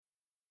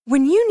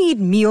When you need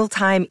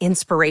mealtime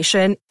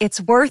inspiration,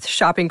 it's worth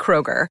shopping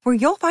Kroger, where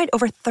you'll find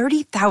over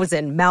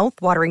 30,000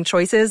 mouth-watering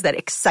choices that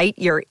excite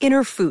your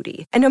inner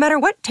foodie. And no matter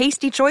what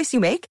tasty choice you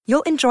make,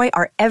 you'll enjoy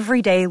our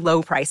everyday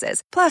low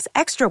prices, plus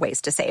extra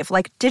ways to save,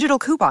 like digital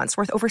coupons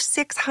worth over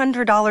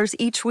 $600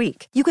 each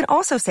week. You can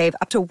also save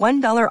up to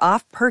 $1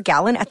 off per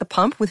gallon at the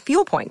pump with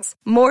fuel points.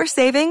 More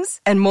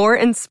savings and more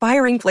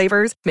inspiring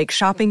flavors make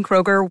shopping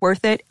Kroger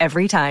worth it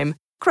every time.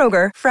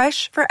 Kroger,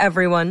 fresh for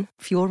everyone.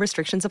 Fuel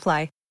restrictions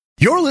apply.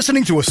 You're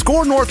listening to a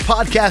Score North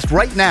podcast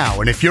right now,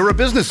 and if you're a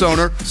business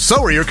owner, so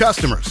are your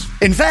customers.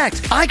 In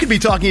fact, I could be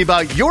talking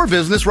about your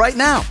business right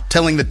now,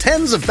 telling the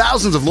tens of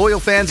thousands of loyal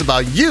fans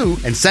about you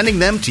and sending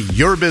them to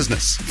your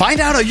business. Find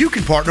out how you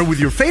can partner with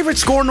your favorite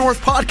Score North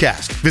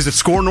podcast. Visit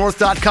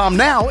scorenorth.com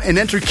now and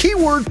enter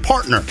keyword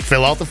partner.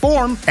 Fill out the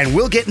form, and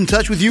we'll get in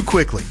touch with you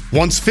quickly.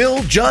 Once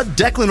Phil, Judd,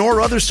 Declan, or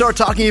others start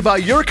talking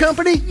about your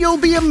company, you'll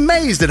be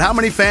amazed at how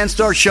many fans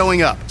start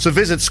showing up. So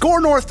visit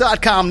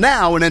scorenorth.com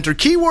now and enter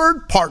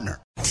keyword partner.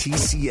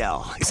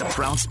 TCL is a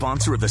proud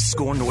sponsor of the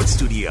Score North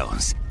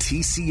Studios.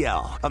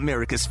 TCL,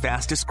 America's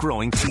fastest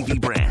growing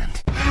TV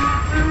brand.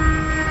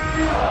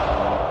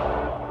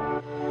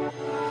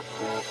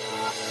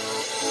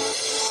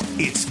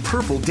 It's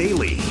Purple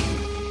Daily.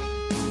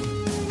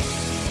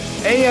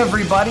 Hey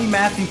everybody,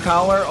 Matthew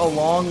Collar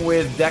along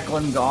with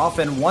Declan Goff,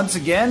 and once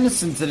again,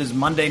 since it is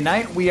Monday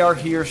night, we are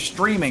here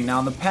streaming. Now,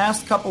 in the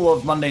past couple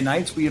of Monday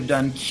nights, we have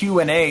done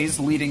Q&As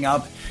leading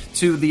up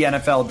to the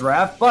NFL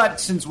draft, but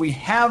since we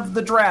have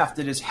the draft,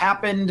 it has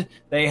happened.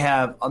 They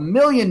have a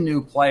million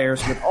new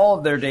players with all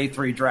of their day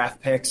 3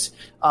 draft picks.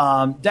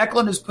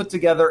 Declan has put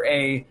together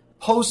a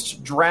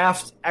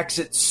post-draft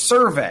exit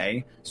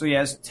survey, so he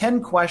has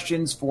 10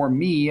 questions for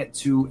me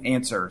to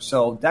answer.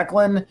 So,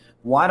 Declan,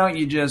 why don't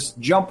you just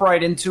jump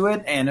right into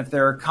it, and if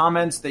there are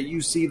comments that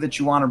you see that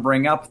you want to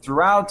bring up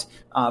throughout,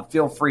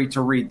 feel free to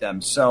read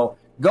them. So,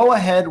 go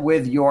ahead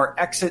with your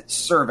exit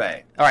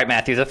survey. All right,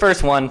 Matthew, the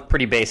first one,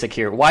 pretty basic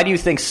here. Why do you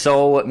think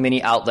so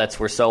many outlets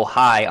were so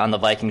high on the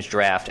Vikings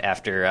draft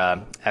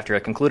after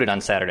it concluded on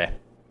Saturday?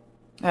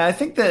 I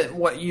think that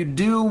what you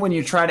do when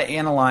you try to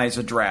analyze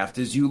a draft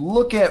is you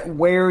look at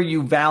where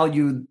you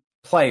value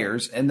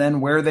players and then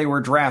where they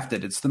were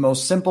drafted. It's the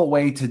most simple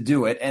way to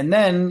do it. And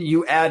then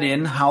you add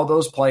in how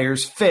those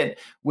players fit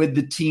with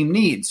the team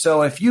needs.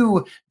 So if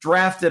you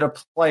drafted a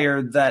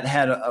player that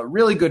had a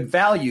really good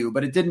value,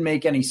 but it didn't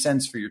make any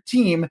sense for your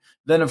team,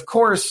 then of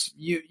course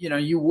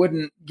you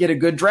wouldn't get a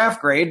good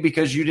draft grade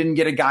because you didn't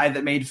get a guy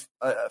that made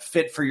a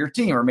fit for your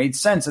team or made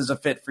sense as a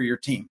fit for your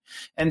team.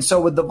 And so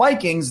with the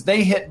Vikings,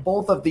 they hit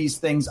both of these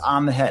things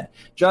on the head.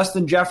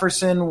 Justin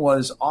Jefferson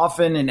was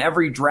often in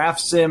every draft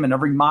sim and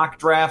every mock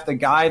draft a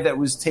guy that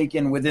was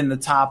taken within the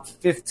top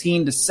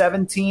 15 to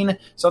 17.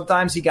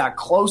 Sometimes he got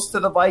close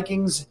to the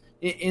Vikings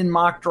in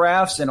mock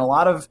drafts, and a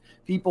lot of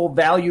people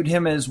valued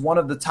him as one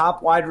of the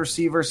top wide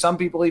receivers. Some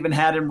people even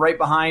had him right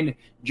behind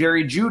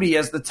Jerry Jeudy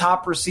as the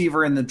top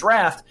receiver in the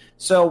draft.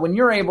 So when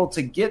you're able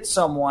to get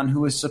someone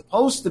who is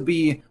supposed to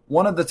be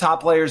one of the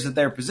top players at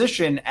their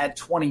position at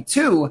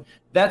 22,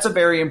 that's a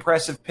very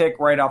impressive pick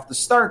right off the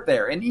start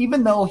there. And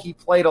even though he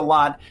played a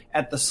lot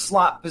at the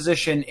slot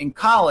position in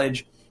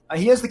college,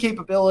 he has the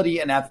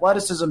capability and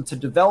athleticism to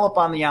develop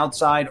on the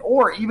outside,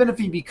 or even if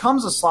he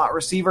becomes a slot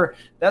receiver,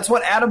 that's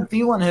what Adam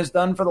Thielen has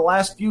done for the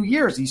last few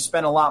years. He's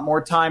spent a lot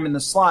more time in the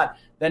slot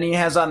than he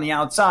has on the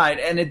outside,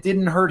 and it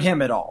didn't hurt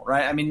him at all,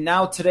 right? I mean,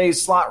 now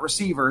today's slot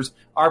receivers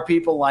are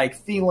people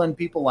like Thielen,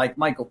 people like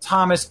Michael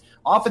Thomas.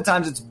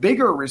 Oftentimes it's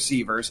bigger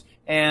receivers,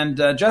 and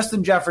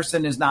Justin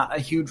Jefferson is not a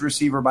huge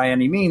receiver by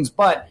any means,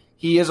 but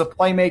he is a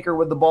playmaker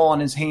with the ball in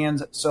his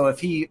hands, so if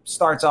he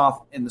starts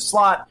off in the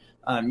slot,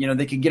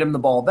 they could get him the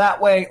ball that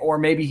way, or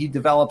maybe he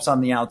develops on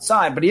the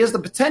outside. But he has the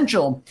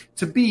potential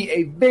to be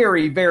a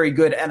very, very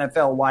good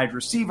NFL wide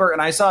receiver.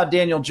 And I saw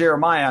Daniel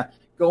Jeremiah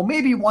go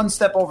maybe one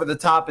step over the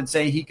top and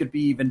say he could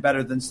be even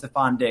better than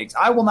Stephon Diggs.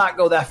 I will not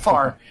go that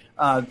far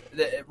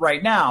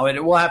right now,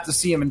 and we'll have to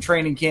see him in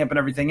training camp and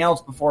everything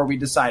else before we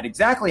decide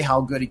exactly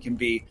how good he can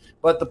be.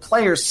 But the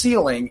player's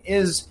ceiling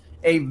is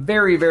a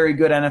very, very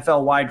good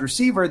NFL wide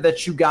receiver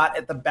that you got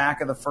at the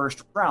back of the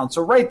first round.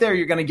 So right there,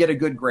 you're going to get a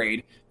good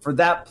grade for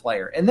that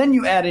player. And then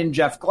you add in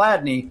Jeff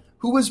Gladney,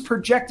 who was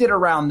projected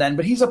around then,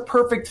 but he's a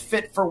perfect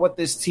fit for what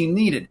this team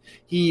needed.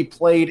 He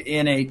played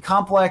in a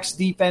complex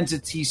defense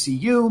at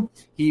TCU.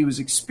 He was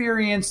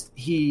experienced.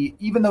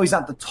 Even though he's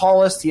not the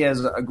tallest, he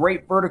has a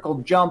great vertical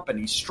jump, and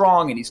he's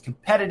strong, and he's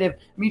competitive.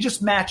 I mean, he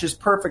just matches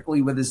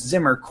perfectly with his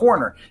Zimmer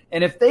corner.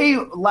 And if they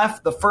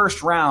left the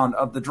first round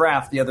of the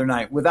draft the other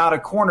night without a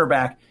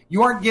cornerback,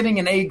 you aren't getting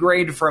an A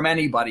grade from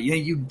anybody.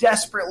 You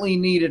desperately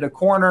needed a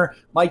corner.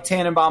 Mike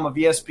Tannenbaum of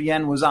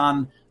ESPN was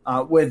on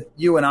with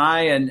you and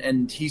I,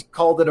 and he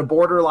called it a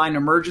borderline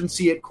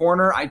emergency at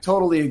corner. I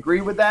totally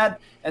agree with that.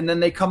 And then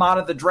they come out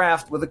of the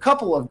draft with a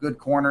couple of good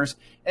corners.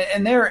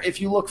 And there, if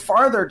you look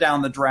farther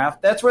down the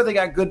draft, that's where they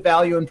got good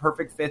value and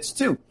perfect fits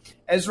too.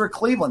 Ezra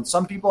Cleveland,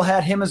 some people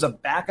had him as a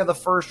back of the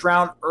first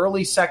round,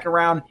 early second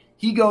round.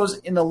 He goes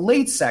in the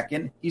late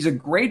second. He's a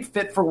great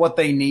fit for what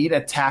they need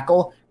at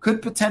tackle.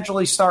 Could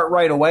potentially start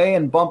right away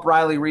and bump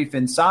Riley Reiff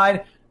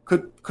inside.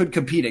 Could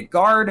compete at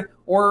guard,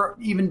 or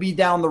even be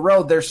down the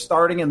road. They're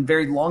starting a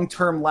very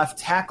long-term left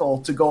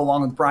tackle to go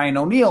along with Brian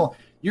O'Neill.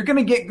 You're going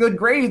to get good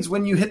grades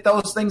when you hit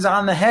those things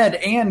on the head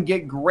and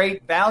get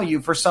great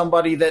value for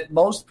somebody that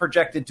most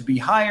projected to be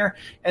higher.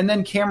 And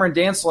then Cameron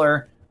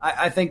Dantzler,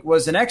 I think,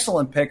 was an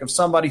excellent pick of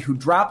somebody who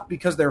dropped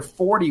because their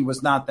 40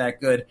 was not that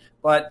good.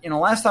 But,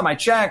 last time I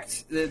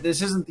checked,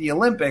 this isn't the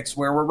Olympics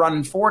where we're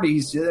running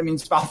 40s. I mean,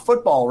 it's about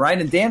football, right?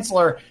 And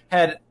Dantzler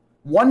had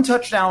 1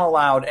 touchdown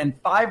allowed and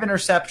 5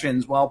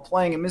 interceptions while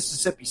playing at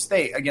Mississippi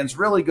State against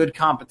really good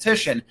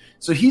competition.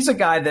 So he's a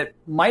guy that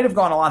might have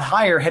gone a lot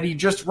higher had he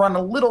just run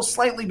a little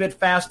slightly bit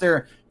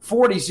faster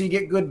 40, so you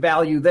get good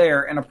value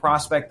there and a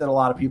prospect that a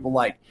lot of people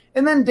like.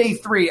 And then day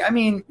 3, I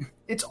mean,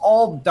 it's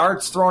all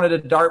darts thrown at a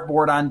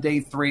dartboard on day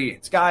 3.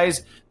 It's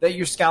guys that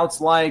your scouts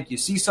like. You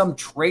see some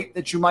trait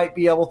that you might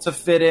be able to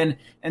fit in.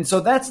 And so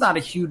that's not a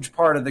huge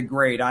part of the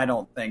grade, I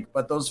don't think.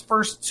 But those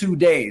first 2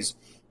 days,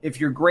 if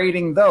you're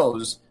grading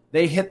those,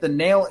 they hit the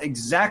nail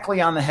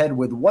exactly on the head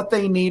with what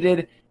they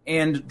needed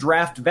and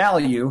draft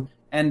value,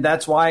 and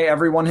that's why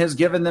everyone has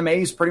given them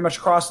A's pretty much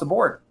across the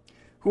board.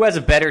 Who has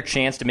a better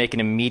chance to make an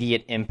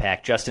immediate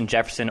impact, Justin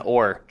Jefferson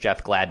or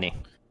Jeff Gladney?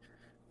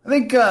 I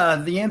think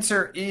the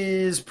answer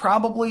is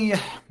probably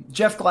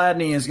Jeff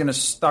Gladney is going to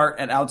start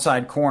at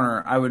outside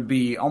corner. I would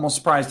be almost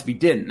surprised if he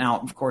didn't. Now,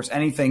 of course,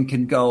 anything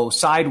can go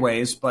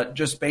sideways, but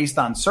just based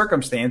on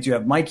circumstance, you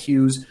have Mike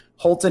Hughes,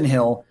 Holton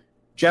Hill,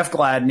 Jeff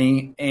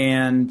Gladney,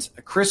 and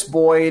Chris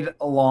Boyd,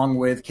 along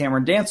with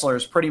Cameron Dantzler,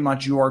 is pretty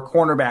much your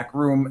cornerback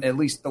room, at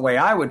least the way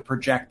I would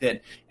project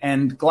it.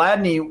 And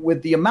Gladney,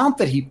 with the amount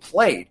that he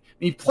played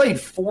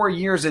 4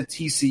 years at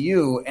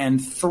TCU,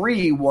 and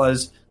 3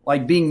 was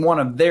like being one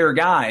of their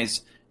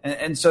guys.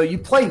 And so you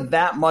play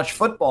that much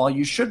football,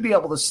 you should be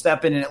able to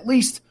step in and at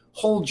least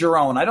hold your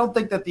own. I don't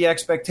think that the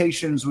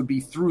expectations would be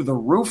through the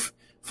roof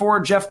for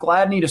Jeff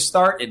Gladney to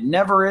start. It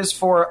never is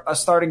for a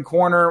starting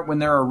corner when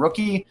they're a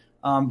rookie.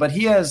 But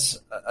he has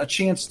a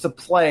chance to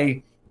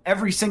play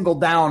every single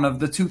down of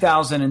the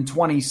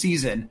 2020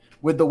 season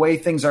with the way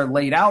things are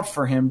laid out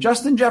for him.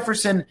 Justin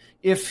Jefferson,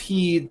 if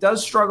he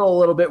does struggle a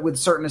little bit with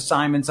certain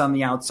assignments on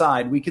the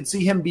outside, we could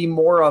see him be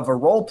more of a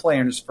role player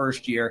in his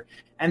first year.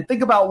 And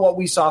think about what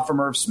we saw from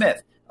Irv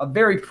Smith, a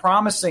very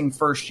promising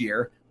first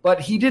year, but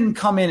he didn't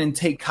come in and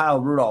take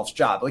Kyle Rudolph's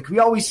job. Like, we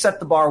always set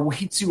the bar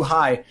way too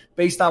high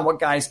based on what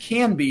guys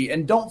can be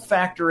and don't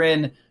factor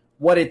in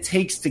what it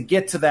takes to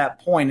get to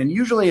that point. And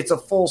usually it's a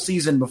full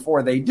season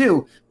before they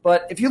do.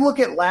 But if you look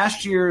at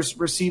last year's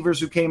receivers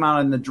who came out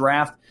in the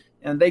draft,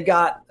 and they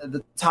got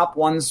the top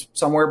ones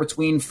somewhere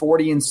between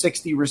 40 and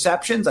 60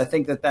 receptions. I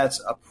think that that's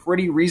a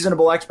pretty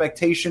reasonable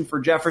expectation for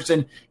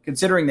Jefferson,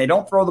 considering they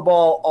don't throw the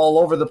ball all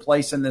over the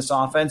place in this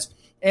offense,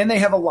 and they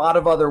have a lot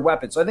of other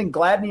weapons. So I think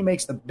Gladney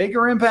makes the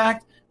bigger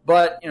impact,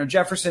 but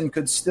Jefferson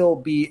could still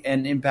be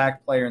an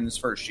impact player in this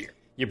first year.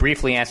 You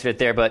briefly answered it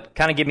there, but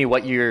kind of give me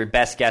what your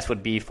best guess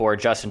would be for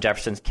Justin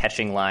Jefferson's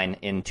catching line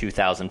in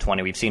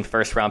 2020. We've seen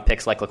first-round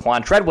picks like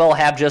Laquan Treadwell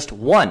have just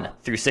 1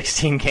 through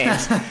 16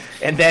 games.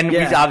 And then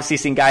we've obviously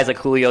seen guys like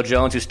Julio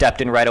Jones who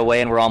stepped in right away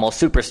and were almost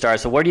superstars.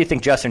 So where do you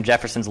think Justin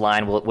Jefferson's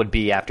line would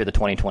be after the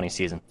 2020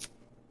 season?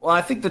 Well,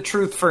 I think the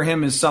truth for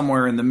him is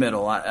somewhere in the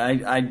middle.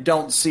 I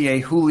don't see a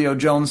Julio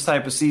Jones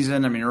type of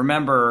season. I mean,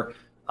 remember,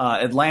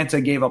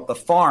 Atlanta gave up the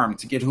farm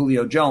to get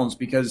Julio Jones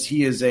because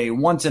he is a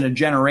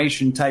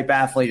once-in-a-generation type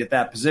athlete at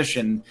that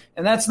position.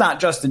 And that's not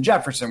Justin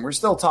Jefferson. We're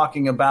still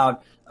talking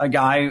about a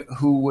guy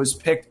who was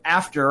picked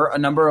after a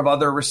number of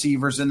other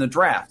receivers in the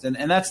draft.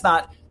 And that's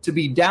not to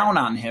be down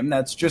on him.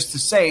 That's just to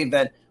say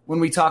that when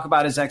we talk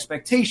about his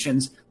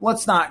expectations,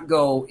 let's not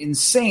go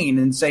insane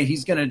and say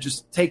he's going to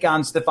just take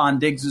on Stephon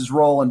Diggs'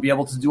 role and be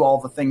able to do all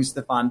the things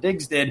Stephon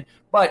Diggs did.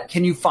 But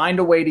can you find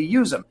a way to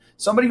use him?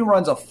 Somebody who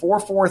runs a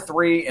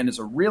 4.43 and is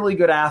a really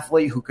good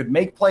athlete who could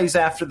make plays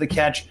after the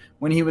catch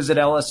when he was at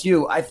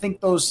LSU, I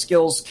think those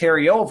skills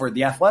carry over.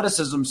 The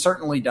athleticism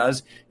certainly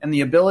does, and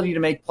the ability to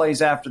make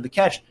plays after the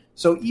catch.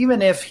 So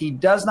even if he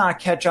does not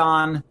catch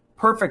on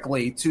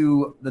perfectly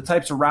to the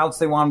types of routes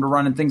they want him to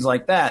run and things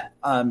like that,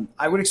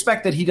 I would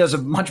expect that he does a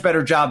much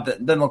better job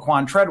than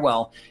Laquan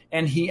Treadwell,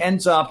 and he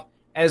ends up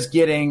as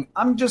getting,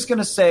 I'm just going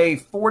to say,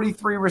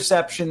 43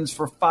 receptions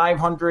for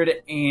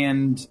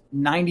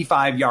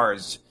 595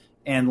 yards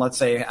and let's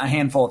say a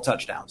handful of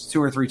touchdowns,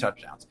 2 or 3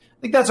 touchdowns.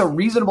 I think that's a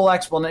reasonable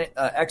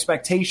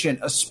expectation,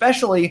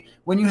 especially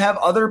when you have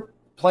other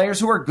players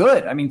who are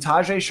good. I mean,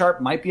 Tajay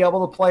Sharp might be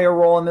able to play a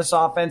role in this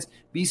offense.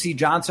 B.C.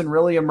 Johnson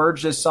really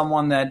emerged as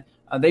someone that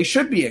they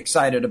should be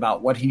excited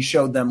about what he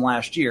showed them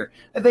last year.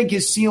 I think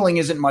his ceiling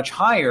isn't much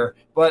higher,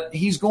 but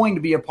he's going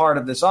to be a part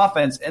of this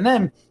offense. And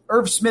then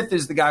Irv Smith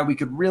is the guy we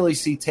could really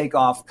see take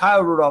off.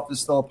 Kyle Rudolph is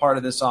still a part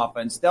of this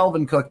offense.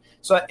 Delvin Cook.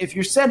 So if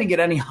you're setting it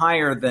any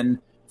higher than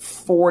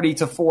 40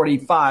 to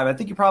 45, I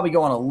think you're probably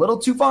going a little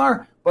too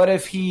far. But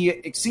if he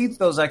exceeds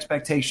those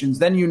expectations,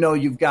 then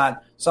you've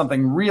got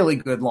something really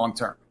good long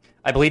term.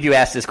 I believe you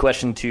asked this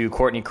question to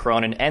Courtney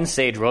Cronin and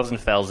Sage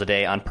Rosenfels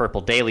today on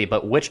Purple Daily,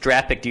 but which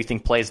draft pick do you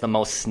think plays the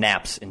most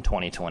snaps in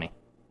 2020?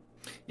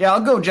 Yeah, I'll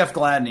go Jeff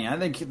Gladney. I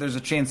think there's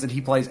a chance that he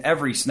plays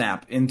every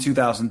snap in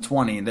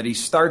 2020, that he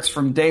starts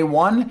from day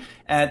one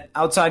at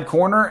outside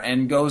corner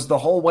and goes the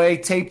whole way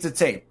tape to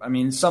tape. I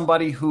mean,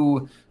 somebody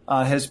who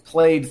has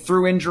played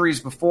through injuries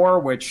before,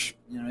 which,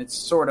 it's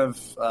sort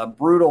of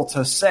brutal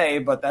to say,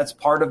 but that's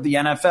part of the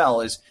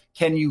NFL, is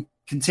can you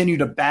continue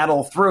to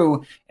battle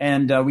through?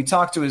 And we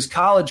talked to his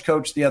college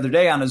coach the other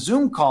day on a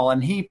Zoom call,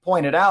 and he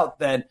pointed out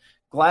that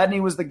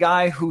Gladney was the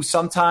guy who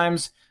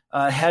sometimes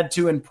had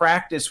to, in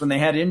practice, when they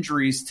had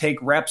injuries, take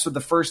reps with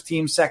the first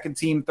team, second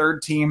team,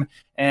 third team,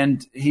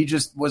 and he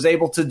just was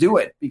able to do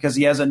it because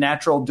he has a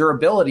natural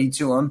durability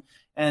to him.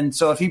 And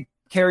so if he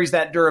carries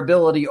that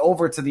durability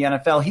over to the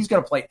NFL, he's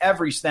going to play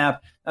every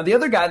snap. Now, the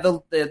other guy,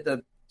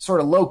 the sort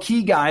of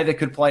low-key guy that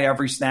could play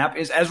every snap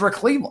is Ezra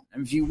Cleveland.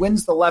 And if he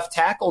wins the left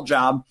tackle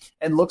job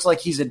and looks like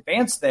he's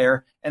advanced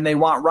there and they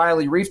want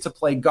Riley Reiff to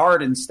play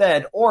guard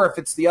instead, or if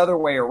it's the other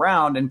way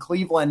around and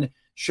Cleveland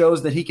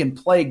shows that he can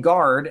play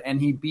guard and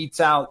he beats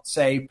out,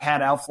 say,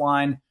 Pat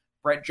Elflein,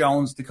 Brett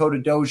Jones, Dakota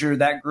Dozier,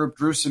 that group,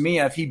 Drew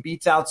Samia, if he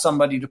beats out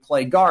somebody to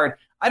play guard,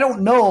 I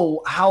don't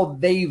know how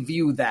they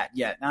view that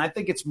yet. And I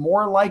think it's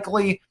more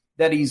likely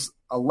that he's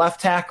a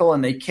left tackle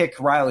and they kick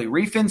Riley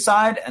Reiff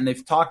inside, and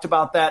they've talked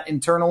about that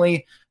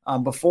internally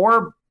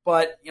before.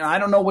 But I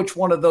don't know which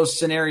one of those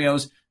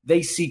scenarios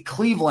they see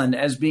Cleveland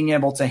as being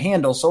able to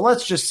handle. So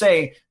let's just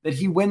say that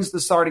he wins the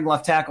starting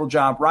left tackle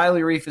job.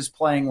 Riley Reiff is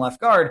playing left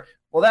guard.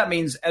 Well, that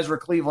means Ezra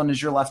Cleveland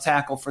is your left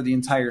tackle for the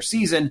entire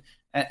season,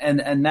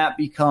 and that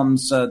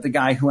becomes the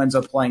guy who ends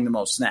up playing the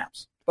most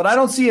snaps. But I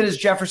don't see it as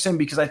Jefferson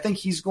because I think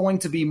he's going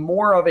to be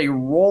more of a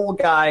role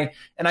guy,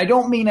 and I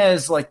don't mean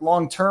as like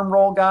long-term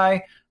role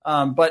guy,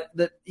 but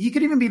he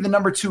could even be the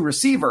number 2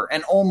 receiver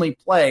and only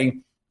play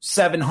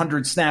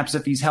 700 snaps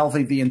if he's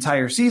healthy the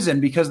entire season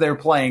because they're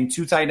playing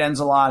 2 tight ends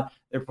a lot.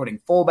 They're putting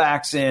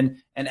fullbacks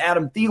in, and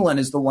Adam Thielen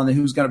is the one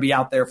who's going to be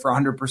out there for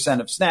 100%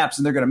 of snaps,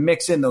 and they're going to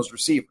mix in those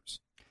receivers.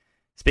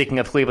 Speaking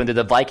of Cleveland, did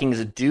the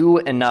Vikings do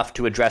enough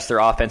to address their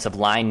offensive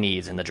line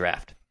needs in the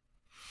draft?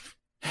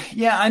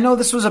 Yeah, I know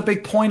this was a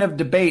big point of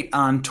debate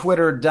on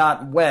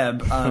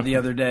Twitter.web the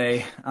other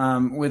day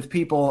with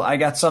people. I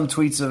got some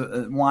tweets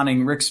of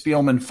wanting Rick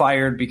Spielman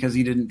fired because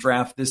he didn't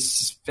draft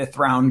this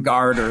 5th-round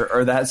guard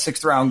or that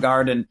 6th-round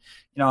guard. And,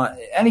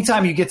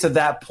 anytime you get to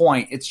that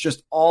point, it's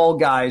just all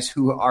guys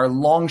who are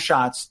long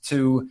shots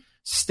to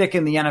stick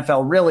in the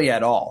NFL really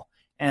at all.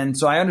 And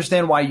so I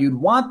understand why you'd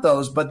want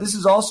those, but this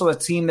is also a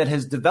team that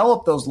has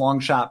developed those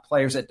long shot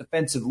players at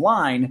defensive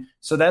line.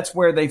 So that's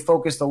where they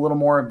focused a little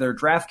more of their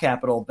draft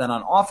capital than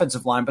on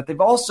offensive line. But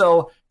they've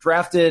also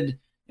drafted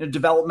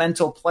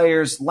developmental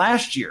players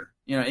last year,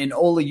 in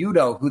Oli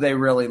Udoh, who they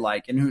really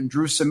like, and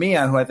Drew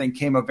Samia, who I think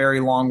came a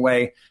very long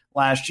way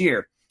last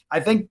year. I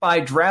think by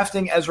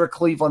drafting Ezra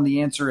Cleveland,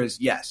 the answer is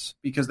yes,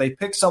 because they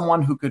pick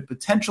someone who could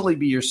potentially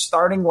be your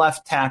starting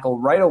left tackle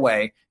right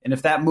away. And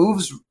if that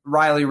moves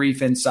Riley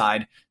Reiff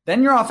inside,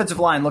 then your offensive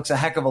line looks a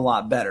heck of a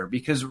lot better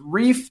because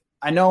Reiff,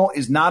 I know,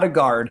 is not a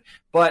guard,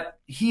 but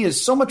he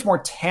is so much more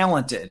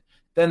talented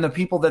than the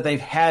people that they've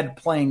had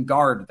playing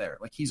guard there.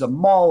 Like, he's a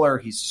mauler.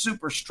 He's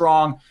super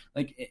strong.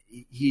 Like,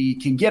 he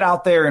can get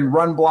out there and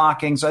run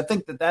blocking. So I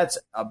think that that's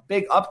a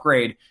big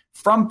upgrade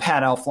from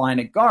Pat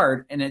Elflein at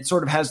guard, and it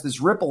sort of has this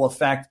ripple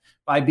effect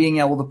by being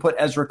able to put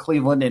Ezra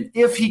Cleveland in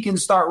if he can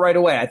start right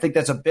away. I think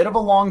that's a bit of a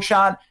long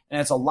shot, and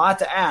it's a lot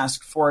to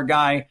ask for a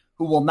guy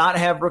who will not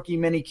have rookie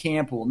mini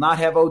camp, who will not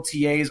have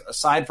OTAs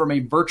aside from a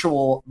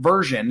virtual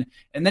version,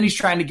 and then he's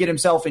trying to get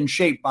himself in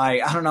shape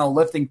by, I don't know,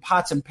 lifting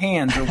pots and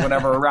pans or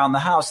whatever around the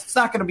house. It's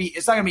not going to be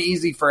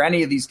easy for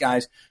any of these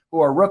guys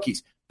who are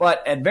rookies.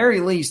 But at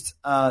very least,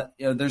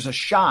 there's a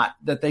shot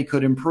that they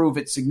could improve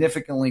it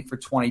significantly for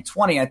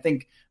 2020. I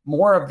think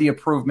more of the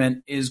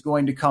improvement is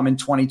going to come in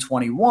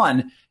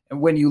 2021. And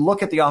when you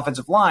look at the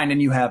offensive line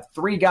and you have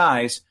 3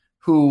 guys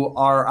who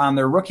are on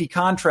their rookie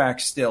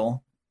contracts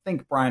still, I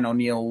think Brian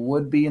O'Neill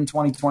would be in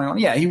 2021.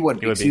 Yeah, he would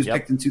be. He was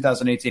picked in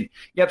 2018.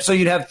 Yep, so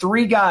you'd have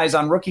 3 guys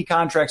on rookie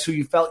contracts who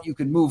you felt you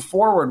could move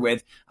forward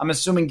with. I'm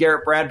assuming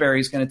Garrett Bradbury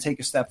is going to take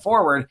a step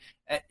forward.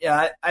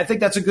 I think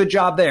that's a good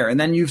job there. And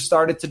then you've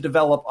started to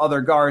develop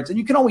other guards. And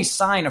you can always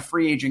sign a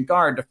free agent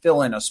guard to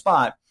fill in a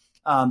spot.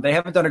 They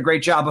haven't done a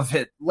great job of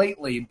it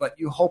lately, but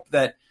you hope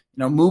that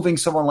moving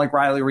someone like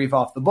Riley Reiff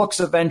off the books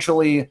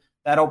eventually,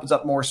 that opens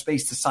up more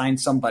space to sign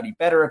somebody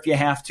better if you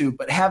have to.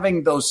 But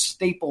having those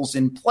staples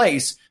in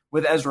place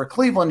with Ezra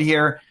Cleveland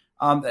here,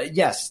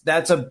 yes,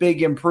 that's a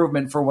big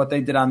improvement for what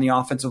they did on the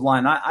offensive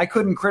line. I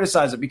couldn't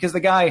criticize it because the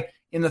guy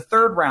in the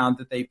 3rd round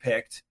that they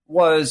picked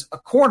was a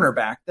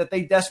cornerback that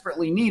they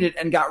desperately needed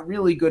and got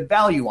really good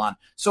value on.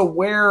 So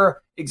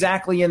where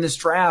exactly in this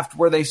draft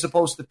were they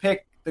supposed to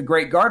pick the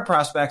great guard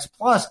prospects?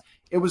 Plus,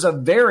 it was a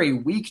very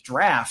weak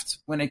draft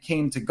when it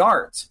came to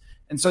guards.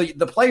 And so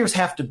the players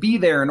have to be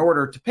there in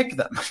order to pick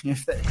them,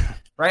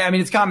 right? I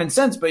mean, it's common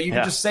sense, but you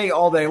can just say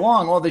all day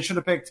long, they should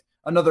have picked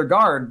another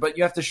guard, but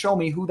you have to show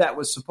me who that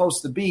was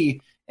supposed to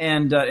be.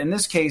 And in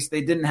this case,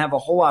 they didn't have a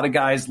whole lot of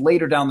guys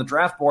later down the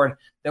draft board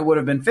that would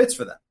have been fits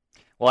for them.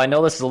 Well, I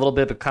know this is a little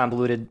bit of a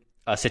convoluted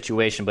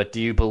situation, but do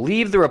you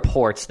believe the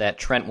reports that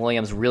Trent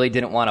Williams really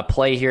didn't want to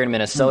play here in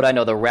Minnesota? I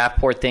know the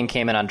Rappaport thing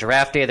came in on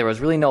draft day. There was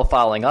really no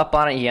following up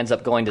on it. He ends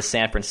up going to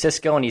San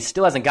Francisco, and he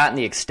still hasn't gotten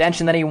the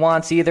extension that he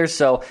wants either.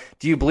 So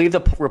do you believe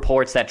the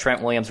reports that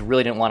Trent Williams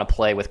really didn't want to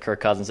play with Kirk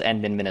Cousins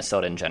and in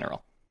Minnesota in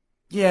general?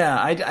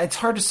 Yeah, it's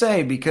hard to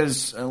say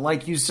because,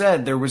 like you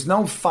said, there was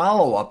no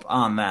follow-up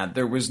on that.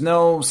 There was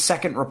no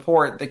second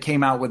report that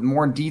came out with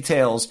more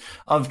details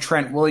of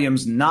Trent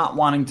Williams not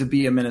wanting to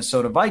be a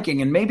Minnesota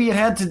Viking, and maybe it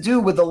had to do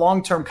with the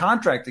long-term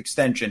contract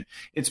extension.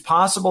 It's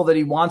possible that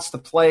he wants to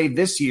play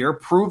this year,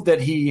 prove that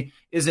he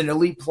is an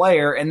elite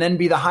player, and then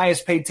be the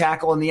highest-paid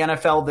tackle in the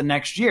NFL the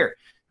next year.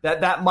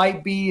 That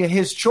might be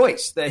his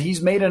choice, that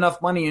he's made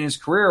enough money in his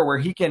career where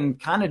he can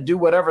kind of do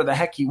whatever the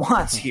heck he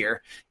wants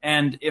here.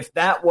 And if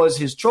that was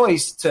his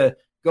choice to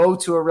go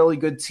to a really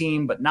good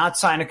team but not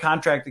sign a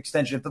contract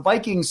extension, if the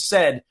Vikings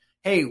said,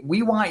 hey,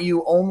 we want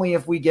you only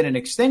if we get an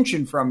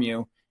extension from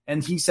you,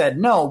 and he said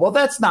no, well,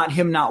 that's not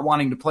him not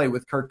wanting to play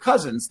with Kirk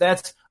Cousins.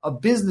 That's a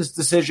business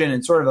decision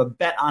and sort of a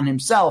bet on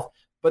himself.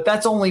 But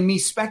that's only me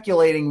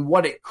speculating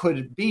what it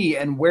could be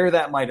and where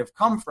that might have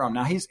come from.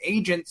 Now, his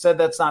agent said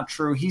that's not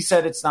true. He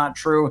said it's not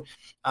true.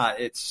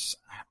 It's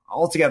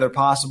altogether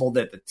possible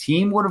that the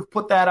team would have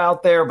put that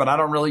out there, but I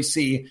don't really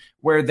see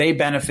where they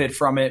benefit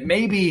from it.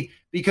 Maybe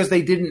because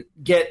they didn't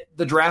get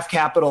the draft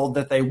capital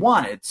that they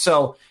wanted.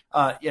 So,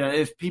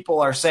 if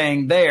people are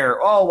saying there,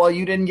 oh, well,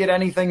 you didn't get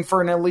anything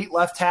for an elite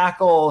left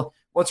tackle,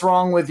 what's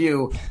wrong with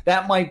you?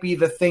 That might be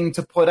the thing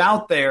to put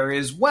out there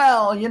is,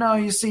 well,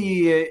 you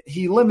see,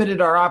 he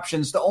limited our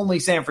options to only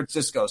San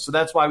Francisco. So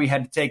that's why we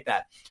had to take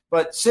that.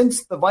 But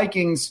since the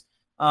Vikings,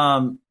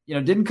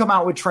 didn't come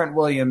out with Trent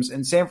Williams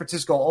and San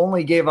Francisco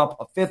only gave up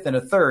a fifth and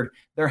a third,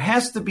 there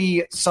has to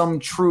be some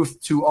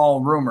truth to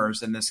all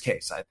rumors in this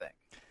case, I think.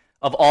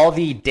 Of all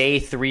the day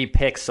 3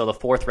 picks, so the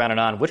 4th round and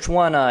on, which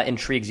one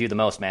intrigues you the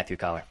most, Matthew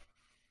Coller?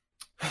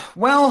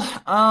 Well,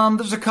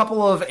 there's a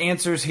couple of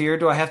answers here.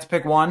 Do I have to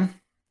pick one?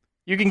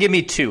 You can give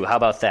me 2. How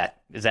about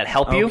that? Does that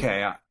help you?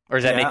 Okay. Or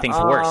does that make things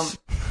worse?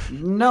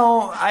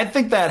 No, I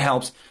think that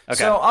helps. Okay.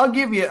 So I'll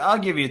give you 2.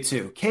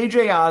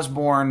 KJ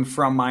Osborne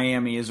from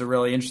Miami is a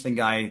really interesting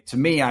guy to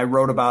me. I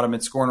wrote about him at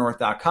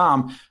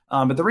scorenorth.com.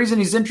 But the reason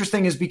he's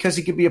interesting is because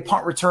he could be a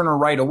punt returner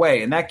right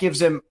away, and that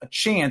gives him a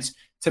chance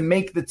to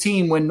make the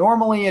team when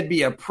normally it'd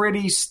be a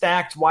pretty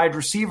stacked wide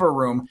receiver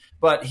room.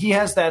 But he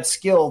has that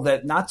skill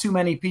that not too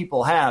many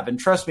people have. And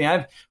trust me,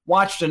 I've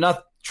watched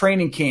enough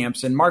training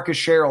camps and Marcus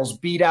Sherrills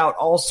beat out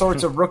all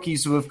sorts of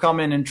rookies who have come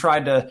in and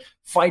tried to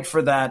fight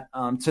for that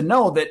to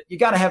know that you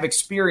got to have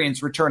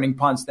experience returning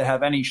punts to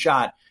have any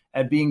shot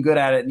at being good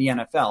at it in the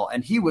NFL.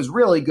 And he was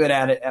really good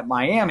at it at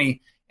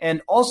Miami.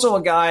 And also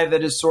a guy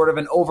that is sort of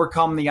an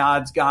overcome the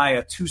odds guy,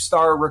 a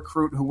 2-star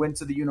recruit who went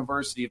to the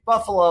University of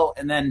Buffalo,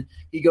 and then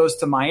he goes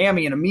to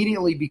Miami and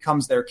immediately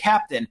becomes their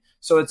captain.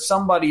 So it's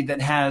somebody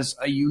that has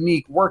a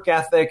unique work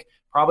ethic,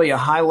 probably a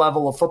high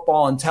level of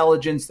football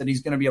intelligence that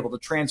he's going to be able to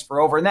transfer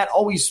over. And that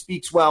always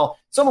speaks well.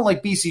 Someone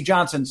like B.C.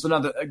 Johnson is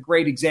another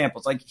great example.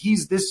 It's like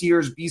he's this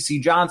year's B.C.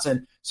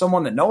 Johnson,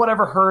 someone that no one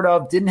ever heard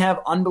of, didn't have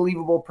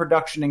unbelievable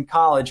production in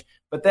college,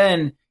 but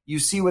then you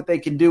see what they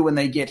can do when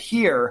they get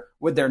here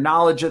with their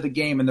knowledge of the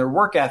game and their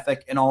work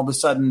ethic, and all of a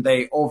sudden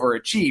they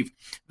overachieve.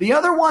 The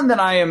other one that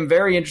I am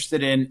very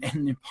interested in,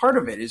 and part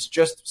of it is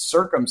just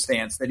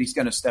circumstance that he's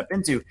going to step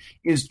into,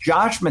 is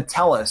Josh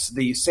Metellus,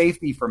 the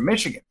safety from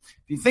Michigan.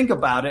 If you think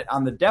about it,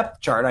 on the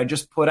depth chart, I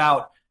just put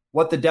out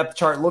what the depth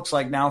chart looks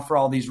like now for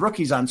all these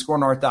rookies on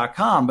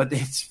scorenorth.com, but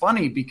it's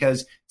funny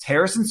because it's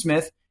Harrison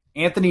Smith,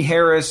 Anthony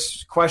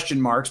Harris,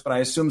 question marks, but I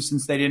assume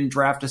since they didn't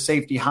draft a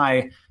safety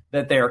high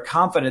that they are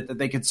confident that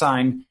they could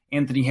sign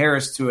Anthony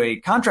Harris to a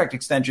contract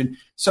extension.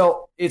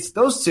 So it's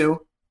those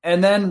two.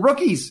 And then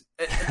rookies.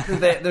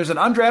 There's an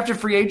undrafted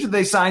free agent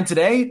they signed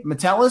today,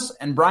 Metellus,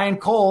 and Brian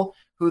Cole,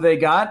 who they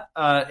got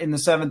in the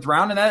 7th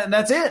round, and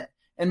that's it.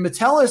 And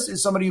Metellus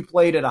is somebody who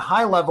played at a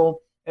high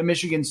level at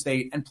Michigan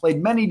State and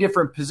played many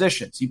different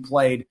positions. He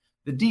played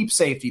the deep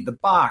safety, the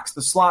box,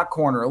 the slot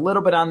corner, a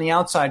little bit on the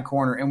outside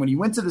corner. And when he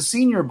went to the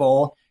Senior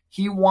Bowl,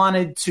 he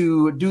wanted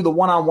to do the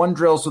one-on-one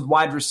drills with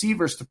wide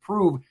receivers to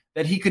prove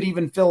that he could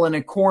even fill in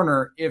a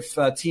corner if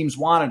teams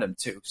wanted him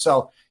to.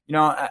 So,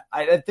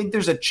 I think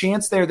there's a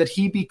chance there that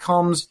he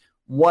becomes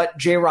what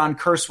Jaron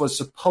Kearse was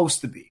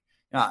supposed to be.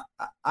 Now,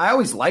 I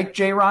always liked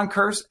Jaron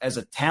Kearse as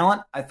a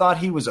talent. I thought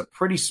he was a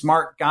pretty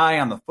smart guy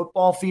on the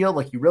football field.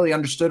 Like, he really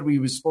understood what he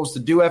was supposed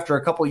to do after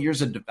a couple of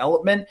years of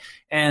development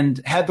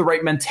and had the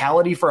right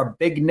mentality for a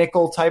big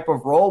nickel type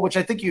of role, which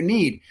I think you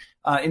need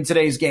in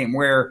today's game,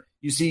 where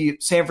you see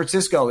San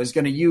Francisco is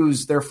going to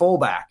use their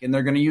fullback and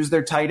they're going to use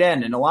their tight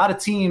end. And a lot of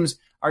teams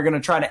are going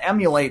to try to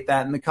emulate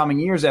that in the coming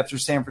years after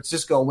San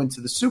Francisco went to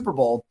the Super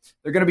Bowl.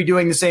 They're going to be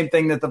doing the same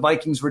thing that the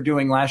Vikings were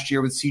doing last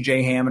year with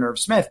C.J. Ham and Irv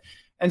Smith.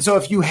 And so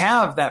if you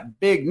have that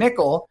big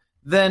nickel,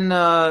 then,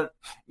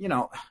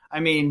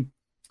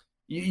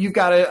 you've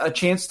got a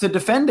chance to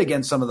defend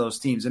against some of those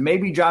teams. And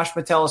maybe Josh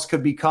Metellus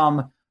could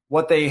become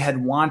what they had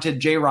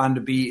wanted J-Ron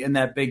to be in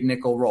that big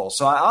nickel role.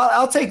 So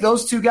I'll take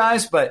those two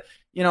guys. But,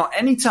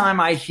 anytime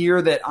I hear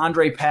that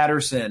Andre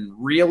Patterson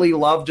really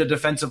loved a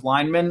defensive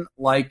lineman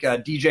like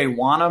DJ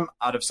Wanham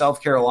out of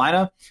South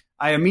Carolina,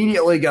 I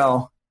immediately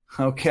go,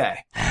 okay.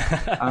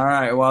 All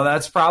right. Well,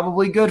 that's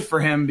probably good for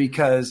him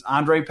because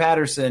Andre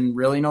Patterson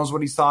really knows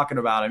what he's talking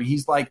about. I mean,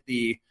 he's like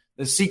the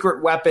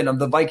secret weapon of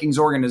the Vikings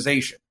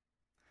organization.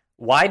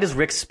 Why does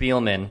Rick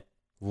Spielman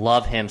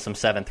love him some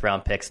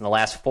 7th-round picks? In the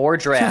last 4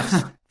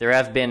 drafts, there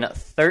have been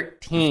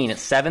 13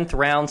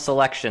 7th-round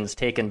selections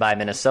taken by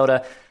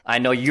Minnesota. I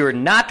know you're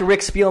not Rick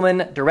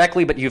Spielman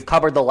directly, but you've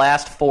covered the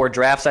last 4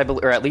 drafts, I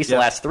believe, or at least the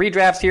last 3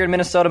 drafts here in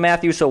Minnesota,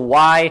 Matthew. So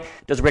why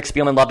does Rick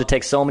Spielman love to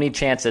take so many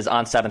chances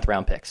on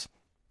 7th-round picks?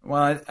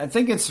 Well, I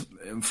think it's,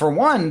 for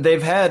one,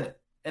 they've had,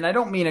 and I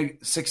don't mean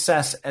a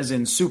success as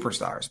in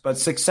superstars, but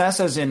success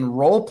as in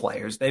role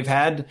players. They've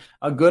had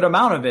a good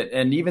amount of it.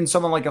 And even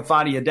someone like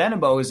Afadi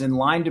Adenabo is in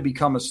line to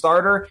become a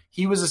starter.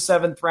 He was a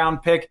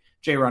 7th-round pick.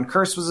 J-Ron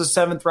Kearse was a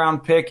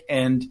 7th-round pick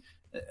and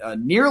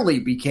nearly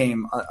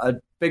became a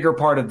bigger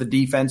part of the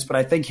defense. But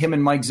I think him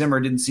and Mike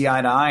Zimmer didn't see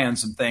eye to eye on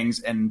some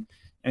things. And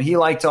he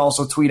liked to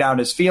also tweet out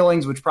his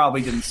feelings, which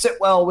probably didn't sit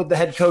well with the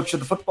head coach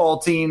of the football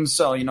team.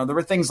 So, there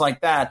were things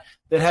like that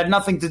had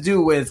nothing to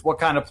do with what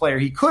kind of player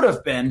he could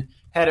have been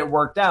had it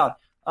worked out.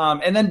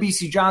 And then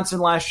B.C. Johnson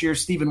last year,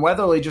 Stephen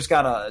Weatherly just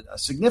got a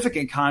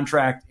significant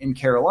contract in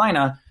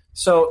Carolina.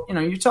 So,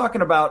 you're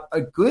talking about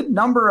a good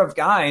number of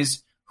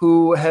guys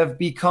who have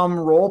become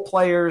role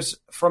players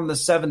from the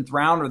 7th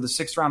round or the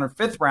 6th round or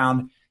 5th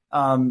round,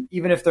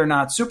 even if they're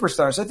not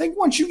superstars. I think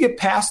once you get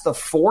past the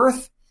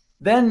 4th,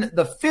 then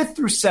the 5th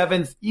through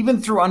 7th,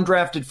 even through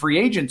undrafted free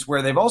agents,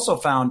 where they've also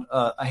found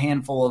a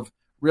handful of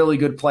really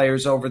good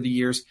players over the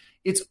years,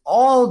 it's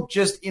all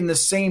just in the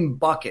same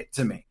bucket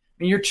to me.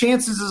 I mean, your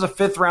chances as a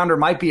 5th rounder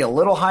might be a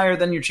little higher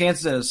than your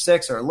chances as a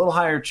 6th or a little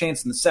higher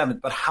chance in the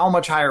 7th, but how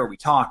much higher are we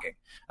talking?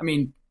 I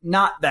mean,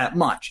 not that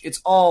much. It's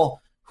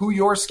all who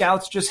your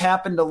scouts just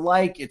happen to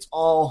like. It's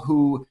all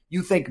who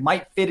you think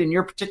might fit in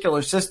your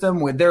particular system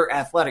with their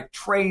athletic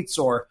traits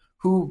or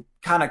who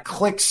kind of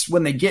clicks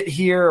when they get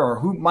here or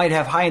who might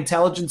have high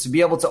intelligence to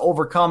be able to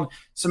overcome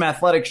some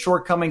athletic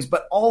shortcomings,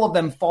 but all of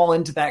them fall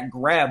into that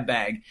grab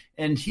bag.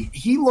 And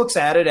he looks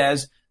at it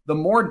as the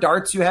more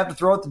darts you have to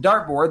throw at the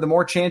dartboard, the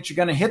more chance you're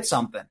going to hit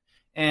something.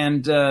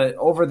 And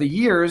over the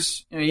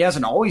years, he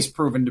hasn't always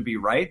proven to be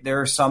right. There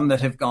are some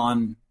that have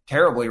gone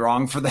terribly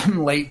wrong for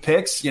them, late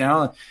picks,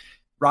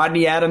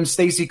 Rodney Adams,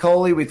 Stacey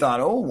Coley, we thought,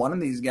 one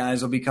of these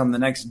guys will become the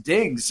next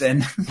Diggs.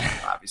 And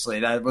obviously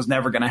that was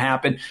never going to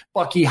happen.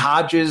 Bucky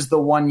Hodges, the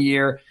 1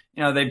 year,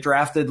 they've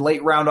drafted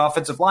late round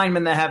offensive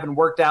linemen that haven't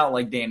worked out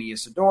like Danny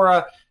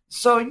Isidora.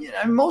 So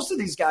most of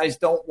these guys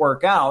don't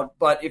work out.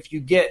 But if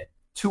you get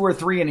 2 or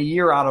 3 in a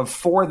year out of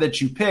 4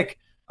 that you pick,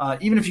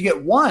 even if you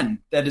get one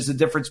that is a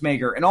difference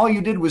maker and all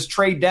you did was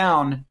trade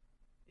down,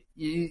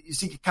 you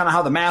see kind of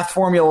how the math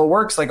formula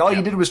works. Like all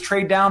you did was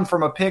trade down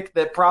from a pick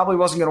that probably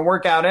wasn't going to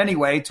work out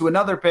anyway to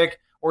another pick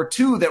or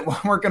 2 that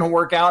weren't going to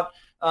work out.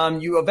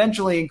 You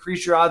eventually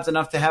increase your odds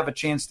enough to have a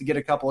chance to get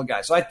a couple of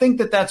guys. So I think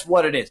that's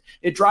what it is.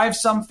 It drives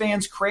some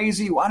fans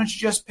crazy. Why don't you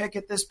just pick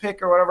at this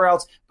pick or whatever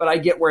else? But I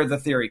get where the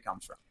theory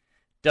comes from.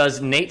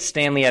 Does Nate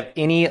Stanley have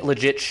any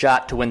legit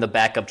shot to win the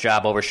backup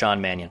job over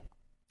Sean Mannion?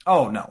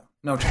 Oh, no.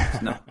 No chance.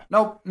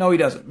 No, he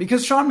doesn't.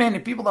 Because Sean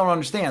Mannion, people don't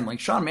understand. Like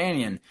Sean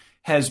Mannion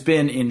has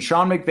been in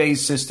Sean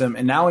McVay's system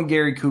and now in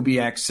Gary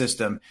Kubiak's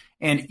system.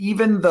 And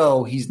even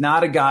though he's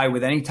not a guy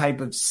with any type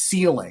of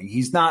ceiling,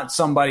 he's not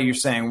somebody you're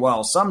saying,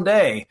 well,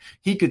 someday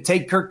he could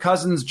take Kirk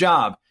Cousins'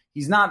 job.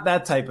 He's not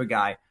that type of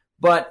guy.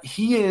 But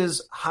he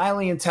is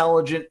highly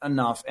intelligent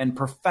enough and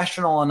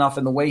professional enough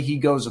in the way he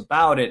goes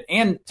about it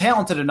and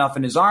talented enough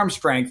in his arm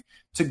strength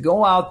to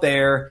go out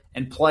there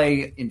and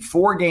play in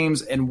 4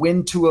 games and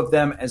win 2 of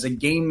them as a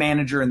game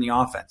manager in the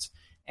offense.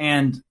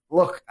 And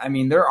look, I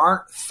mean, there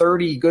aren't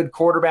 30 good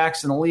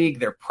quarterbacks in the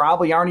league. There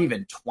probably aren't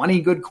even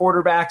 20 good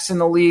quarterbacks in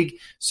the league.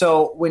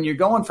 So when you're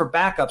going for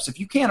backups, if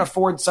you can't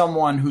afford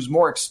someone who's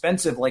more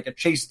expensive, like a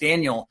Chase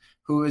Daniel,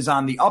 who is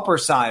on the upper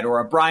side, or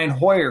a Brian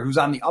Hoyer, who's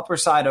on the upper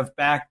side of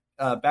backup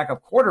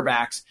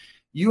quarterbacks,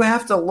 you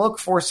have to look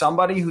for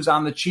somebody who's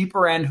on the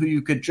cheaper end who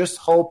you could just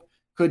hope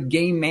could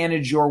game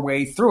manage your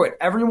way through it.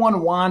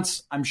 Everyone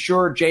wants, I'm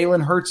sure,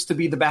 Jalen Hurts to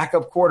be the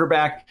backup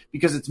quarterback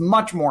because it's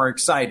much more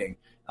exciting.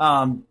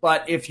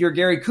 But if you're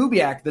Gary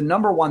Kubiak, the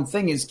number one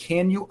thing is,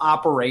 can you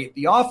operate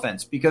the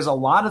offense? Because a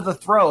lot of the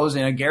throws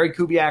in a Gary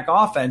Kubiak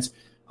offense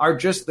are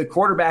just the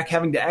quarterback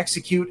having to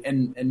execute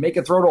and make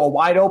a throw to a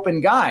wide open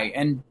guy.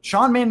 And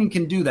Sean Mannion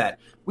can do that.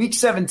 Week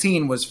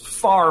 17 was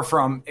far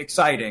from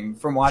exciting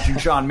from watching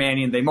Sean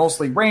Mannion. They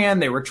mostly ran.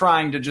 They were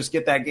trying to just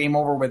get that game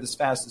over with as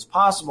fast as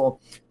possible.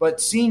 But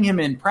seeing him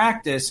in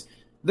practice,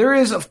 there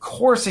is, of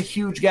course, a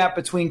huge gap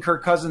between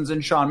Kirk Cousins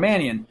and Sean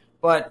Mannion.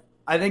 But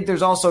I think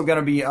there's also going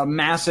to be a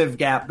massive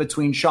gap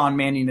between Sean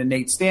Mannion and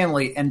Nate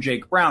Stanley and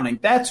Jake Browning.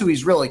 That's who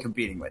he's really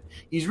competing with.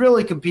 He's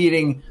really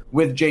competing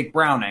with Jake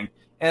Browning.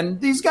 And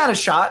he's got a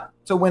shot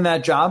to win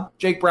that job.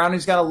 Jake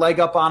Browning's got a leg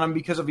up on him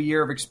because of a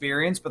year of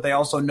experience, but they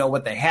also know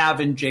what they have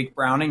in Jake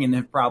Browning and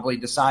have probably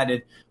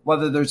decided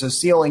whether there's a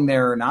ceiling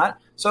there or not.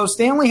 So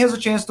Stanley has a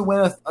chance to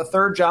win a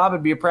third job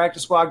and be a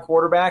practice squad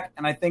quarterback.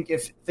 And I think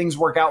if things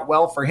work out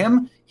well for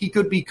him, he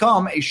could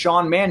become a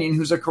Sean Mannion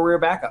who's a career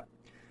backup.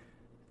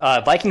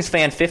 Vikings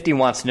fan 50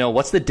 wants to know,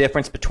 what's the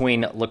difference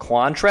between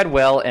Laquan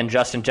Treadwell and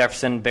Justin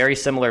Jefferson? Very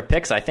similar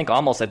picks, I think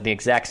almost at the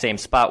exact same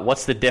spot.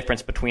 What's the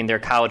difference between their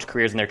college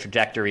careers and their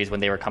trajectories when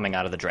they were coming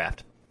out of the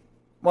draft?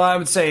 Well, I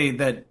would say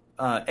that,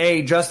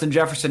 Justin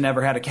Jefferson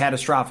never had a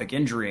catastrophic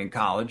injury in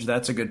college.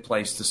 That's a good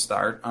place to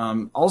start.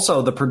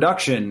 Also, the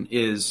production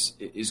is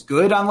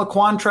good on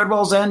Laquan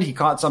Treadwell's end. He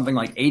caught something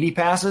like 80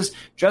 passes.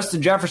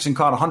 Justin Jefferson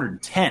caught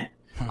 110.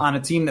 On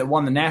a team that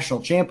won the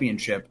national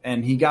championship,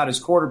 and he got his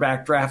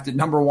quarterback drafted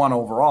number 1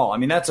 overall. I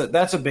mean, that's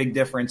a big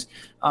difference.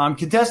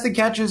 Contested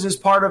catches is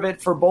part of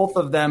it for both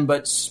of them,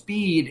 but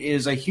speed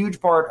is a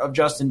huge part of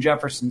Justin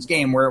Jefferson's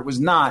game, where it was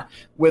not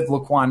with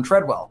Laquan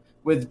Treadwell.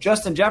 With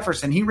Justin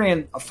Jefferson, he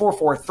ran a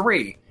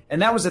 4.43,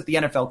 and that was at the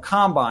NFL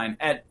Combine.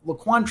 At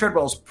Laquan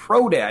Treadwell's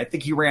pro day, I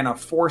think he ran a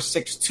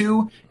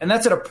 4.62, and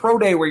that's at a pro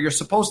day where you're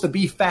supposed to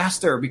be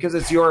faster because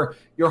it's your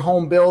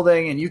home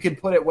building, and you can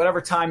put it whatever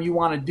time you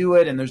want to do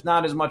it, and there's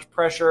not as much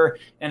pressure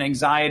and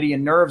anxiety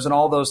and nerves and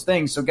all those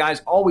things. So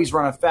guys always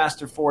run a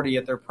faster 40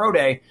 at their pro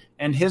day,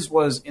 and his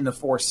was in the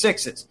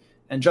 4.6s,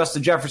 and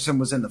Justin Jefferson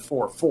was in the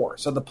 4.4.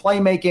 So the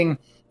playmaking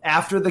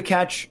after the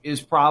catch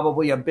is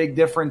probably a big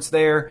difference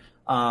there.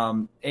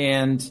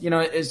 And, you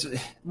know, is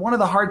one of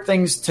the hard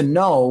things to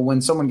know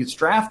when someone gets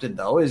drafted,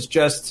 though, is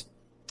just,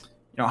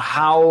 you know,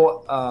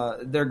 how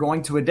they're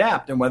going to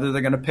adapt and whether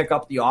they're going to pick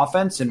up the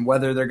offense and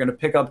whether they're going to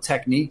pick up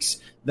techniques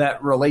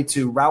that relate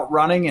to route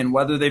running and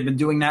whether they've been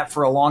doing that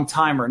for a long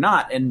time or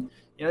not. And,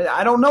 you know,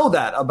 I don't know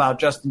that about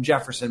Justin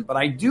Jefferson, but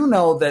I do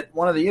know that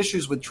one of the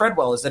issues with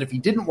Treadwell is that if he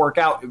didn't work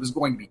out, it was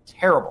going to be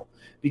terrible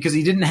because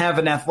he didn't have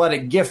an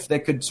athletic gift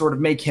that could sort of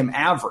make him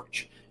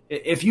average.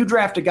 If you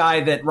draft a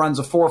guy that runs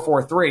a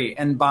 4.43,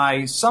 and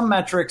by some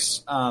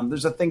metrics,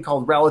 there's a thing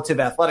called relative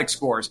athletic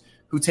scores,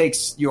 who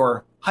takes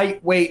your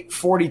height, weight,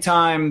 40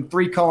 time,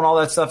 3-cone, all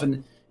that stuff,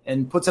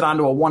 and puts it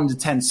onto a 1 to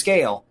 10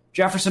 scale.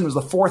 Jefferson was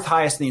the 4th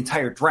highest in the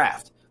entire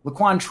draft.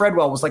 Laquan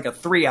Treadwell was like a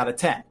 3 out of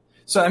 10.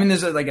 So, I mean,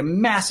 there's like a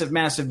massive,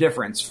 massive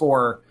difference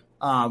for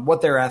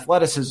what their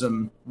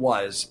athleticism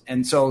was.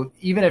 And so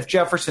even if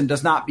Jefferson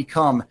does not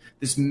become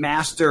this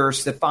master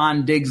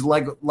Stephon Diggs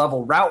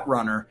level route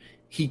runner,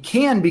 he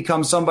can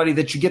become somebody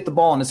that you get the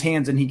ball in his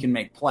hands and he can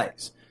make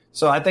plays.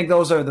 So I think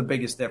those are the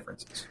biggest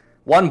differences.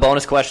 One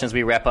bonus question as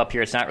we wrap up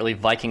here. It's not really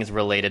Vikings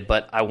related,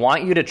 but I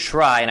want you to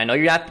try, and I know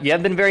you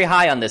haven't been very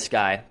high on this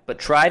guy, but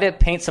try to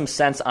paint some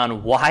sense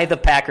on why the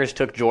Packers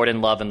took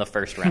Jordan Love in the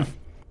first round.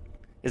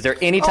 Is there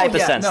any type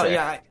of sense there?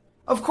 Yeah,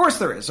 of course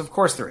there is. Of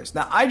course there is.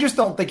 Now, I just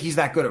don't think he's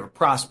that good of a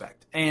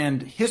prospect.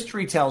 And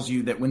history tells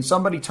you that when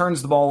somebody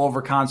turns the ball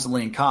over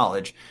constantly in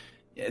college,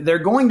 they're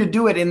going to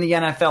do it in the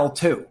NFL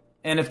too.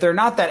 And if they're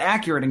not that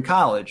accurate in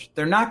college,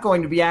 they're not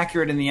going to be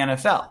accurate in the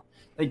NFL.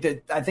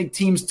 I think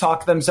teams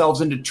talk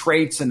themselves into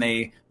traits and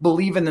they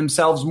believe in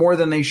themselves more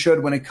than they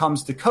should when it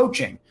comes to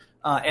coaching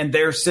and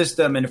their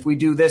system. And if we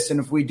do this and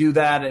if we do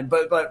that,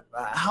 but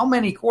how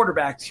many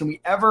quarterbacks can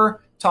we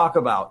ever talk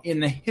about in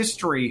the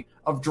history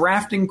of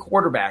drafting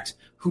quarterbacks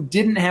who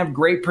didn't have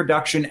great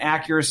production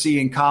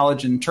accuracy in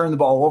college and turned the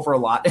ball over a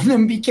lot and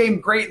then became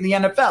great in the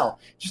NFL?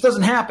 It just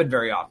doesn't happen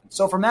very often.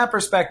 So from that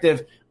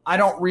perspective, I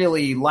don't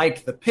really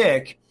like the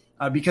pick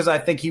because I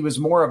think he was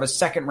more of a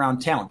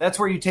second-round talent. That's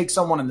where you take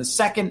someone in the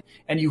second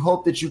and you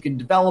hope that you can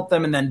develop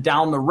them and then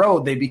down the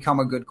road they become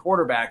a good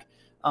quarterback.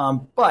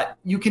 But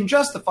you can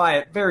justify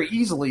it very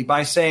easily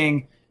by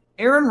saying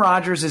Aaron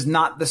Rodgers is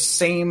not the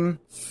same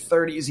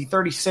 30. Is he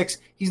 36?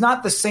 He's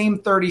not the same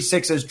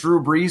 36 as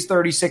Drew Brees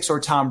 36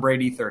 or Tom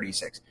Brady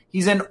 36.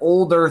 He's an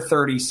older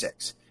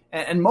 36.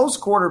 And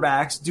most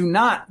quarterbacks do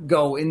not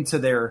go into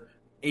their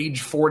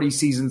age 40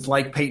 seasons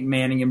like Peyton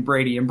Manning and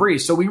Brady and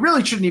Brees. So we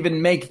really shouldn't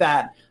even make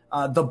that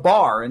the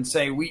bar and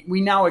say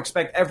we now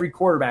expect every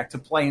quarterback to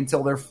play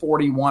until they're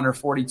 41 or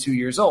 42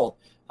 years old.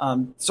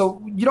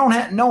 So you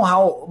don't know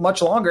how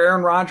much longer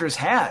Aaron Rodgers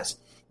has.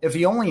 If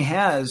he only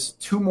has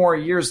 2 more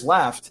years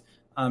left,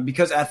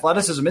 because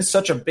athleticism is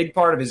such a big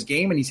part of his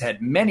game and he's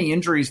had many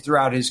injuries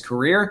throughout his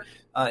career,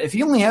 if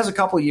he only has a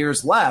couple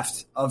years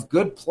left of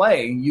good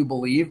play, you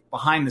believe,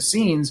 behind the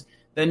scenes,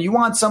 then you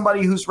want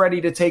somebody who's ready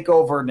to take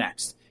over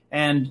next.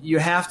 And you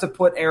have to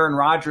put Aaron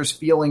Rodgers'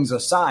 feelings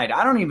aside.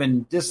 I don't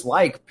even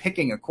dislike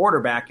picking a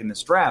quarterback in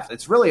this draft.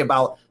 It's really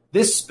about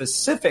this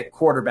specific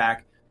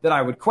quarterback that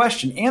I would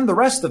question and the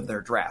rest of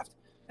their draft.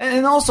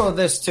 And also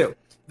this, too,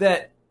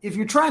 that if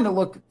you're trying to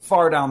look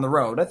far down the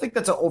road, I think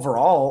that's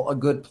overall a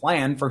good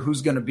plan for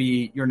who's going to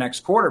be your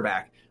next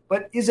quarterback.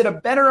 But is it a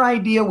better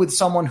idea with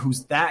someone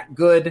who's that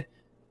good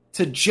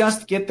to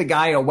just get the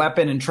guy a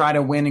weapon and try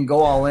to win and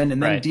go all in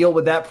and then deal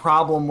with that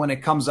problem when it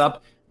comes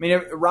up?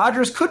 mean,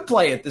 Rodgers could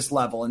play at this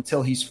level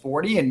until he's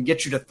 40 and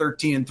get you to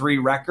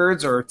 13-3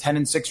 records or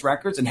 10-6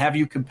 records and have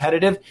you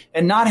competitive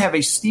and not have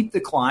a steep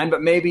decline,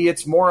 but maybe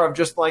it's more of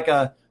just like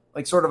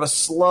sort of a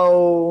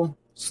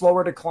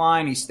slower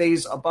decline. He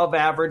stays above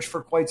average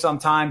for quite some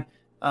time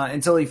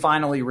until he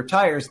finally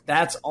retires.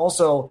 That's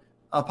also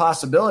a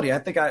possibility. I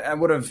think I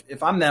would have,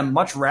 if I'm them,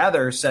 much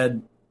rather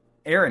said,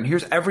 Aaron,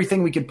 here's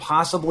everything we could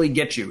possibly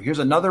get you. Here's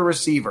another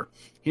receiver.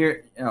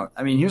 Here's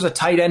a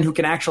tight end who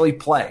can actually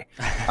play.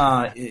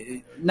 Not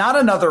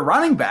another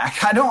running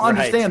back. I don't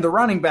understand the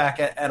running back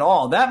at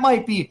all. That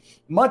might be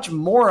much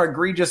more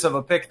egregious of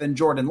a pick than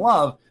Jordan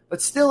Love,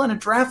 but still in a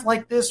draft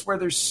like this where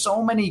there's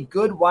so many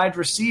good wide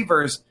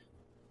receivers,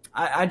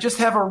 I just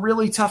have a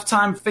really tough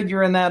time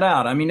figuring that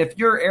out. I mean, if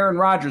you're Aaron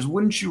Rodgers,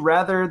 wouldn't you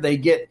rather they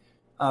get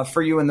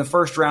for you in the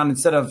first round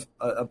instead of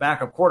a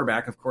backup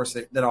quarterback, of course,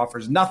 that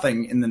offers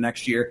nothing in the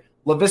next year,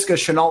 Laviska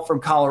Shenault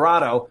from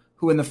Colorado,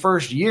 who in the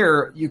first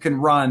year you can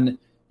run,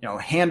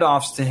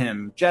 handoffs to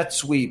him, jet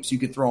sweeps, you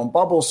could throw him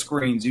bubble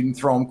screens, you can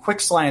throw him quick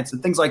slants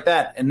and things like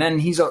that. And then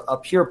he's a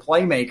pure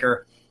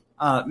playmaker.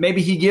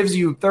 Maybe he gives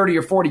you 30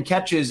 or 40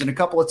 catches and a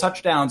couple of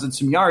touchdowns and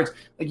some yards.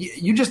 Like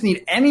you just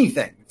need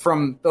anything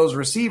from those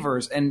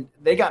receivers, and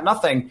they got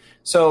nothing.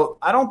 So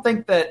I don't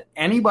think that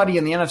anybody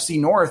in the NFC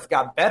North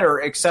got better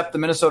except the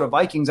Minnesota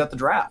Vikings at the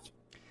draft.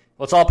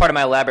 Well, it's all part of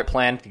my elaborate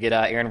plan to get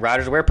Aaron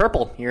Rodgers to wear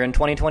purple here in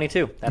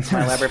 2022. That's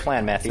my elaborate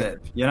plan, Matthew.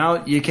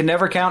 You can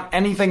never count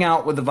anything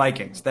out with the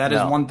Vikings. That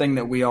is one thing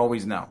that we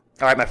always know. All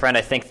right, my friend,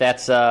 I think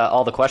that's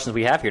all the questions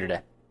we have here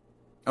today.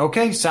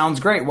 Okay, sounds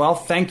great. Well,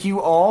 thank you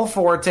all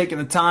for taking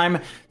the time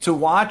to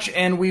watch,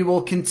 and we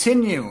will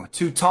continue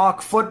to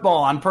talk football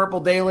on Purple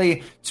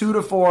Daily 2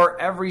 to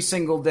 4 every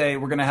single day.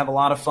 We're going to have a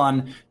lot of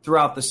fun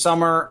throughout the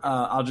summer.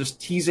 I'll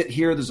just tease it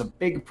here. There's a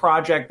big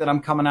project that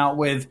I'm coming out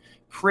with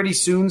pretty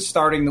soon,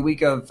 starting the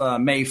week of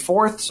May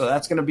 4th. So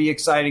that's going to be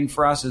exciting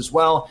for us as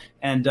well.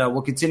 And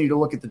we'll continue to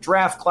look at the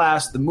draft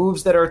class, the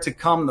moves that are to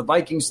come. The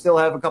Vikings still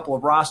have a couple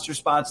of roster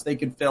spots they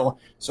could fill.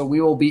 So we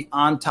will be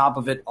on top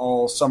of it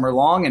all summer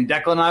long. And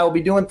Declan and I will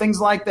be doing things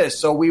like this.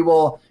 So we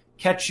will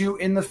catch you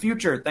in the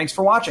future. Thanks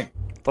for watching.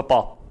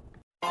 Football.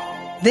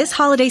 This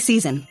holiday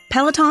season,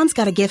 Peloton's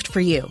got a gift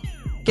for you.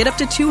 Get up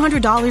to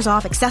 $200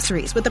 off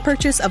accessories with the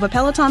purchase of a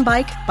Peloton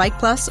bike, Bike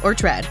Plus, or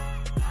Tread.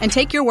 And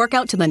take your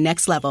workout to the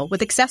next level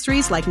with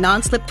accessories like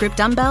non-slip grip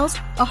dumbbells,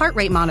 a heart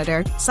rate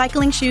monitor,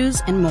 cycling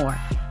shoes, and more.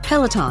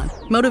 Peloton,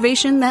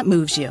 motivation that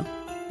moves you.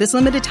 This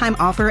limited time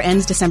offer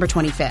ends December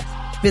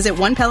 25th. Visit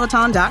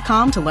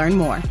onepeloton.com to learn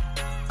more.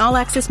 All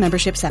access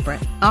membership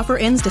separate. Offer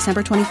ends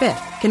December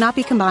 25th. Cannot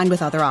be combined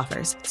with other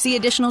offers. See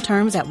additional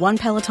terms at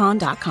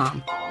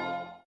onepeloton.com.